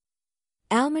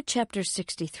Alma chapter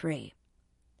 63.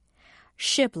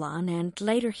 Shiblon and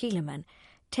later Helaman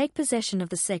take possession of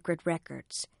the sacred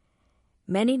records.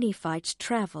 Many Nephites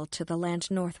travel to the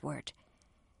land northward.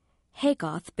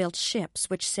 Hagoth built ships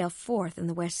which sail forth in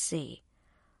the West Sea.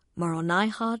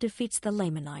 Moronihah defeats the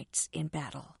Lamanites in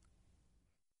battle.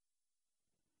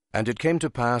 And it came to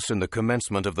pass in the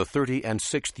commencement of the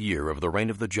 36th year of the reign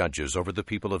of the judges over the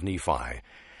people of Nephi,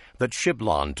 that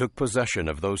Shiblon took possession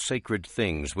of those sacred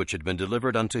things which had been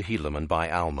delivered unto Helaman by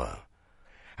Alma.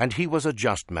 And he was a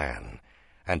just man,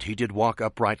 and he did walk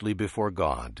uprightly before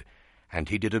God, and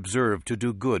he did observe to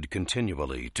do good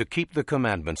continually, to keep the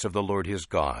commandments of the Lord his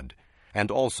God,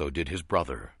 and also did his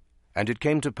brother. And it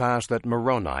came to pass that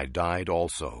Moroni died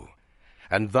also.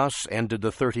 And thus ended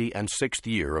the 36th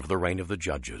year of the reign of the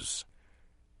judges.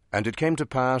 And it came to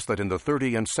pass that in the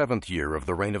 37th year of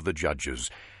the reign of the judges,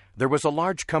 there was a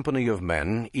large company of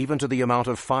men, even to the amount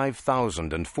of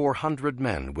 5,400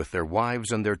 men, with their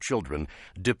wives and their children,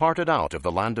 departed out of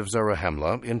the land of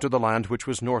Zarahemla into the land which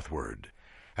was northward.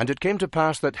 And it came to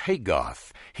pass that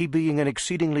Hagoth, he being an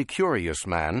exceedingly curious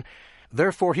man,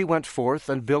 therefore he went forth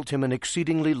and built him an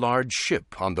exceedingly large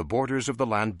ship on the borders of the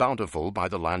land Bountiful by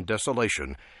the land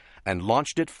Desolation, and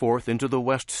launched it forth into the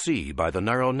West Sea by the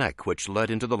narrow neck which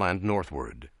led into the land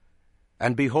northward.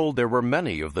 And behold, there were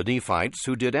many of the Nephites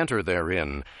who did enter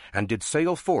therein, and did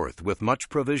sail forth with much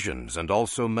provisions, and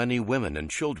also many women and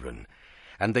children.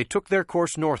 And they took their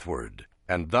course northward,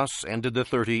 and thus ended the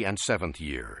 37th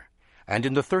year. And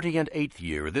in the 38th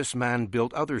year this man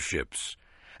built other ships.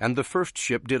 And the first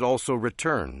ship did also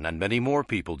return, and many more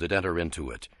people did enter into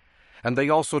it. And they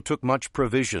also took much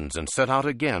provisions, and set out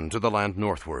again to the land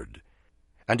northward.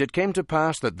 And it came to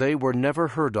pass that they were never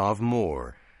heard of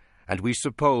more, and we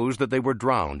suppose that they were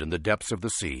drowned in the depths of the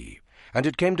sea. And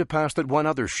it came to pass that one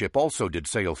other ship also did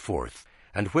sail forth,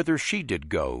 and whither she did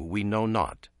go we know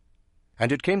not.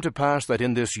 And it came to pass that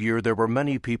in this year there were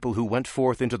many people who went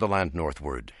forth into the land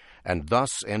northward, and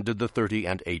thus ended the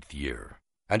 38th year.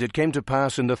 And it came to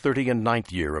pass in the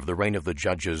 39th year of the reign of the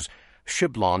judges,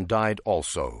 Shiblon died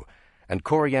also, and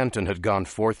Corianton had gone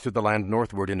forth to the land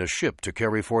northward in a ship to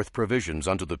carry forth provisions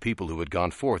unto the people who had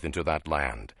gone forth into that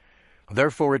land.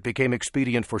 Therefore it became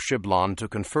expedient for Shiblon to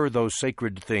confer those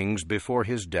sacred things before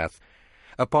his death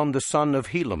upon the son of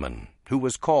Helaman, who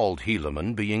was called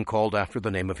Helaman, being called after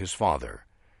the name of his father.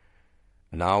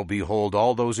 Now behold,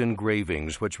 all those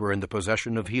engravings which were in the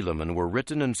possession of Helaman were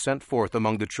written and sent forth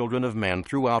among the children of men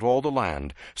throughout all the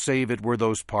land, save it were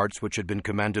those parts which had been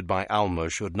commanded by Alma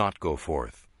should not go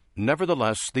forth.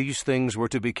 Nevertheless, these things were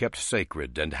to be kept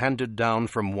sacred, and handed down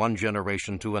from one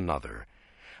generation to another.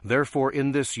 Therefore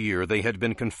in this year they had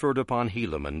been conferred upon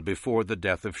Helaman before the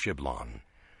death of Shiblon.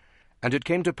 And it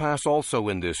came to pass also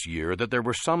in this year that there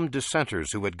were some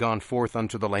dissenters who had gone forth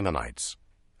unto the Lamanites.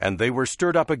 And they were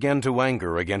stirred up again to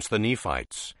anger against the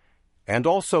Nephites. And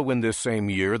also in this same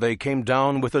year they came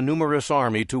down with a numerous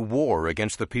army to war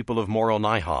against the people of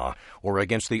Moronihah, or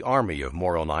against the army of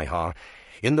Moronihah,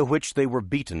 in the which they were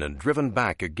beaten and driven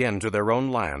back again to their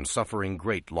own land, suffering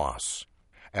great loss.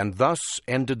 And thus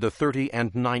ended the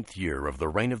 39th year of the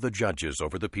reign of the judges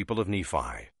over the people of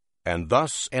Nephi. And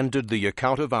thus ended the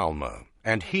account of Alma,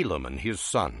 and Helaman his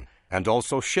son, and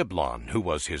also Shiblon, who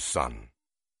was his son.